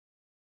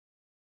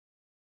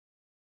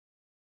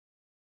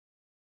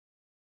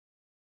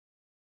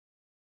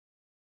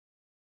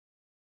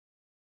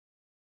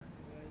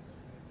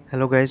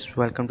Hello guys,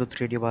 welcome to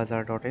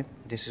 3dbazaar.in.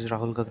 This is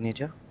Rahul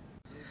Gagneja.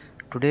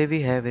 Today we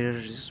have here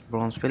is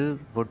bronze fill,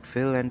 wood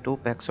fill and 2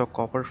 packs of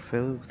copper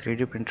fill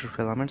 3D printer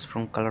filaments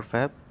from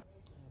ColorFabb.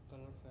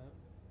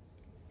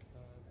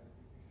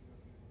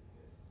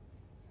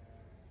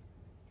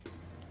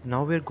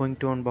 Now we are going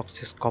to unbox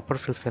this copper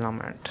fill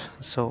filament.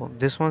 So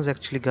this one's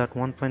actually got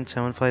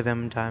 1.75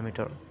 mm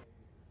diameter.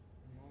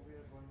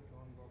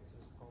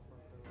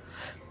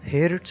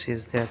 Here it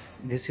says that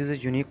this is a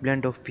unique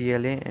blend of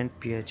PLA and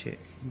PHA,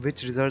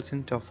 which results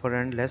in tougher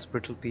and less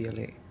brittle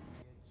PLA.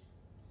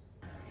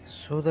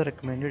 So the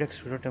recommended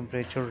extruder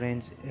temperature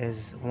range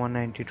is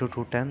 190 to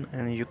 210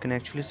 and you can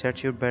actually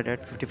set your bed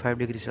at 55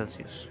 degrees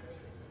Celsius.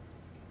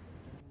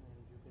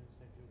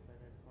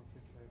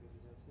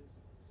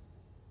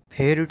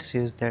 Here it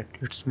says that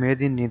it's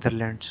made in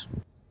Netherlands.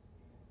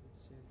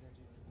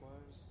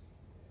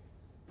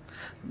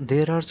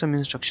 There are some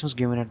instructions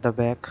given at the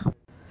back.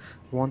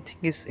 One thing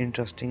is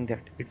interesting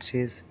that it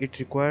says it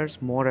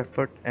requires more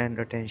effort and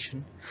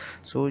attention,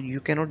 so you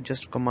cannot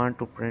just command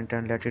to print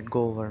and let it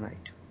go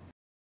overnight.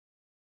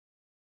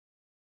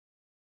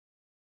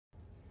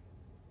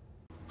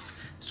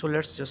 So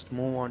let's just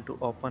move on to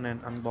open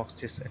and unbox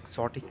this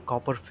exotic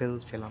copper fill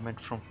filament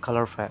from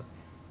ColorFabb.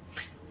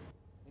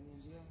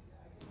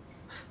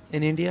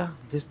 In India,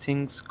 these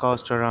things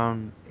cost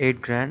around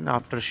 8 grand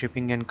after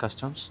shipping and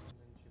customs.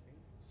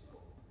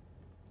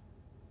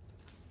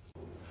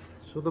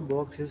 So the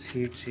box is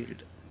heat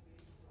sealed.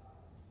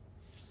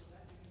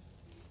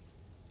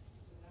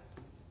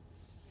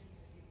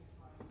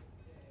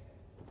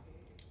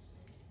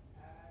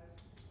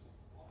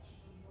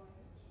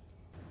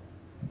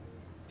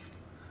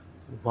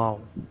 Wow.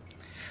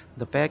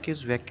 The pack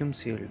is vacuum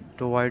sealed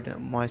to avoid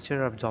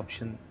moisture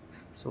absorption.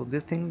 So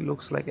this thing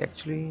looks like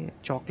actually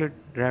chocolate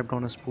wrapped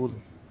on a spool.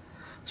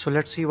 So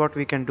let's see what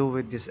we can do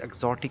with this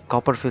exotic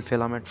copper fill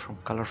filament from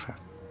ColorFabb.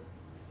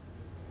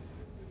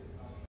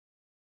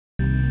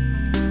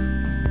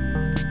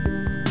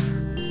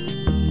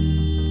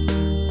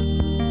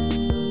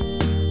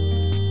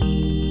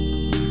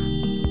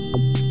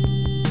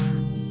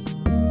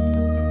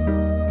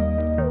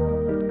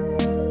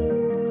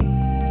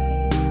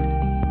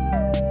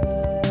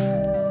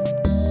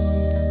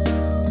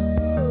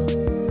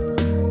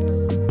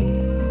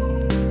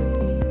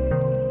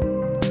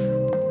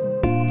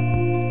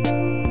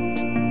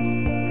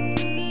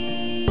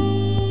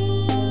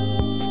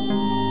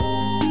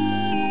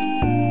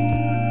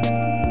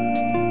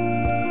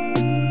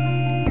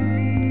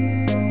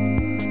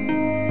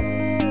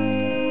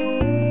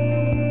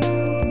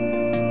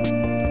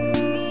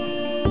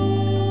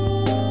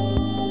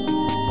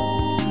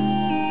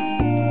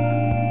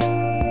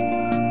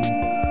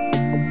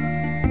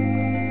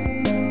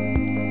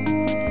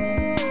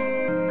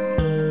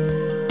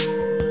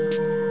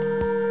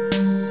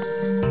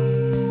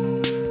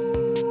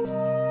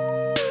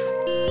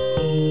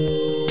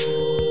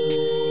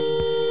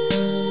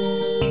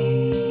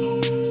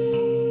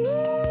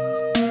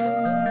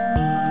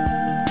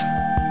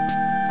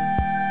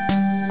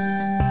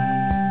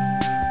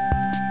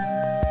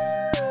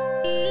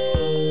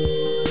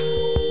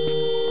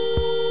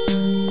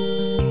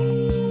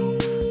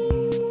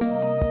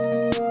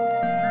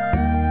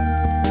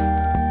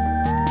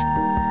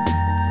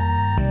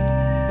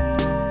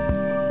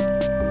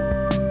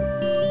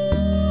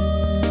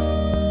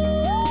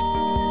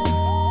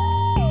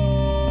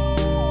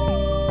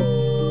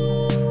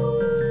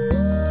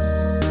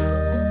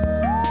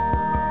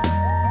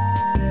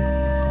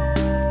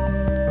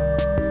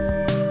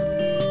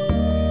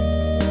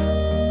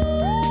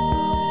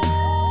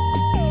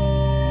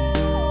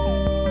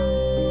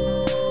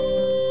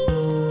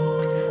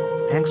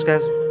 Thanks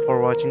guys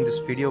for watching this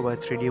video by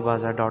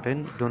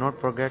 3dbazaar.in. Do not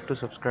forget to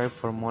subscribe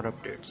for more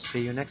updates.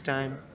 See you next time.